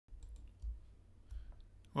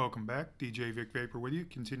Welcome back, djvicvapor with you,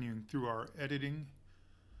 continuing through our editing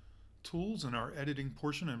tools and our editing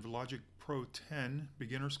portion of Logic Pro 10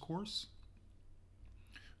 beginners course.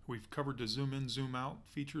 We've covered the zoom in, zoom out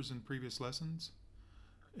features in previous lessons,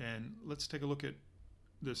 and let's take a look at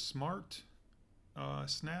the smart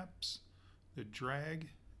snaps, the drag,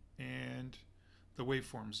 and the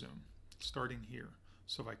waveform zoom, starting here.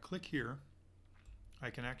 So if I click here, I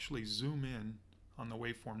can actually zoom in on the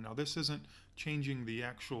waveform. Now this isn't changing the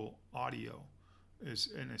actual audio,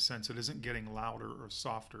 in a sense it isn't getting louder or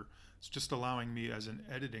softer. It's just allowing me as an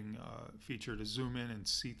editing feature to zoom in and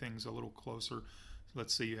see things a little closer. So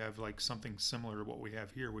let's say you have like something similar to what we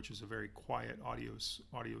have here, which is a very quiet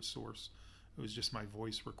audio source. It was just my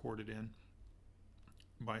voice recorded in.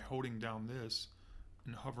 By holding down this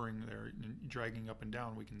and hovering there and dragging up and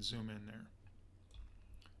down, we can zoom in there.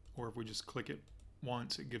 Or if we just click it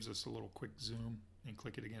once, it gives us a little quick zoom, and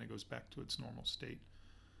click it again, it goes back to its normal state.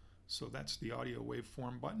 So that's the audio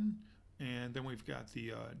waveform button. And then we've got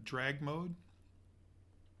the drag mode,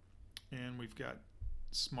 and we've got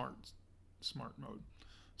smart mode.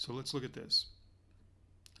 So let's look at this.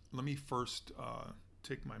 Let me first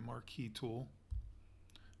take my marquee tool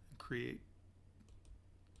and create.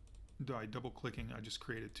 By double clicking, I just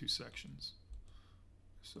created two sections.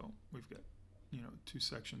 So we've got, two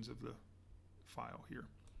sections of the file here.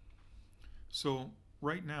 So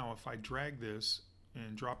right now, if I drag this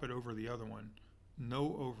and drop it over the other one,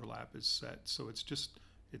 no overlap is set. So it's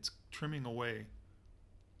trimming away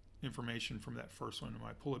information from that first one. When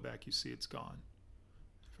I pull it back, you see it's gone.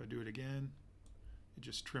 If I do it again, it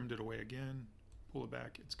just trimmed it away again. Pull it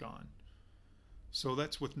back, it's gone. So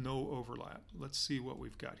that's with no overlap. Let's see what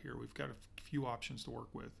we've got here. We've got a few options to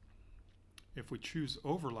work with. If we choose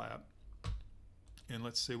overlap, and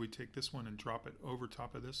let's say we take this one and drop it over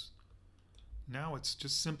top of this, now it's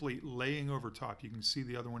just simply laying over top. You can see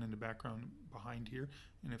the other one in the background behind here,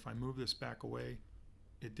 and if I move this back away,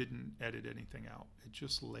 it didn't edit anything out. It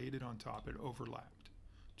just laid it on top. It overlapped,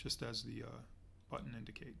 just as the button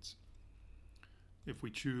indicates. If we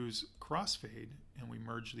choose crossfade and we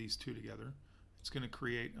merge these two together, it's going to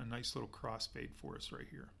create a nice little crossfade for us right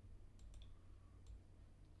here.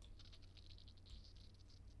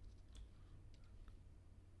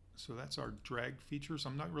 So that's our drag features.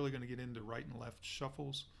 I'm not really going to get into right and left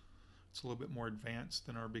shuffles. It's a little bit more advanced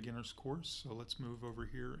than our beginner's course. So let's move over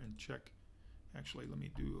here and check. Actually, let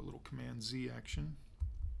me do a little Command Z action.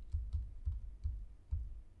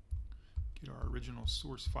 Get our original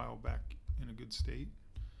source file back in a good state.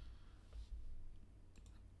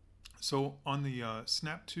 So on the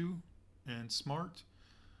snap to and smart,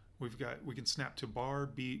 we can snap to bar,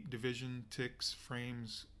 beat, division, ticks,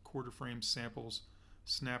 frames, quarter frames, samples,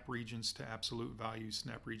 snap regions to absolute value,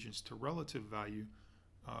 snap regions to relative value,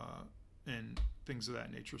 and things of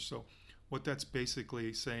that nature. So what that's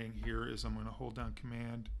basically saying here is I'm going to hold down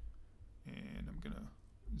Command and I'm going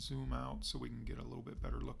to zoom out so we can get a little bit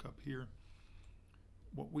better look up here.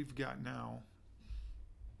 What we've got now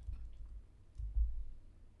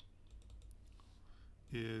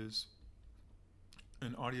is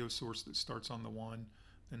an audio source that starts on the one,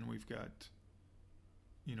 then we've got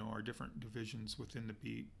our different divisions within the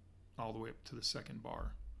beat all the way up to the second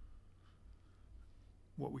bar.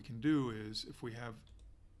 What we can do is, if we have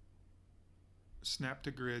snap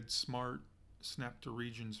to grid, smart, snap to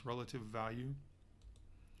regions, relative value,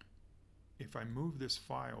 if I move this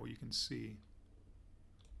file, you can see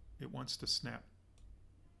it wants to snap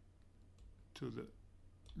to the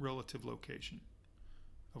relative location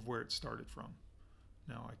of where it started from.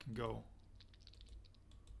 Now I can go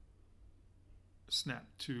snap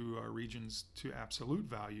to regions to absolute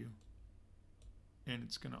value, and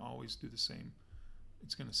it's going to always do the same.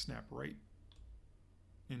 It's going to snap right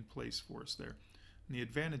in place for us there. And the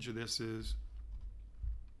advantage of this is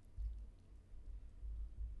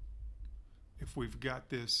if we've got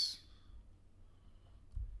this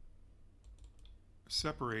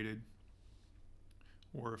separated,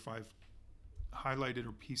 or if I've highlighted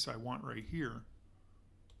a piece I want right here,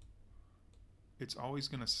 it's always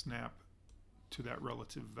going to snap to that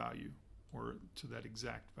relative value or to that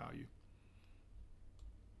exact value.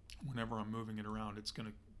 Whenever I'm moving it around, it's going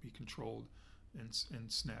to be controlled and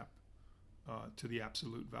snap to the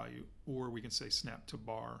absolute value. Or we can say snap to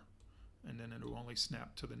bar, and then it'll only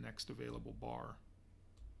snap to the next available bar.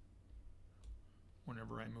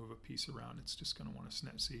 Whenever I move a piece around, it's just going to want to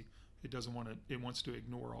snap. See, it doesn't want to, it wants to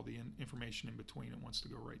ignore all the information in between. It wants to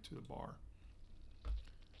go right to the bar.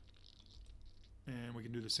 And we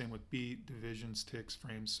can do the same with beat, divisions, ticks,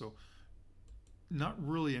 frames. So not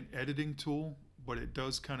really an editing tool, but it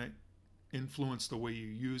does kind of influence the way you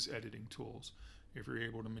use editing tools. if you're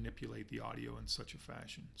able to manipulate the audio in such a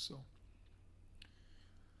fashion. So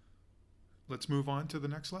let's move on to the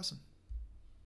next lesson.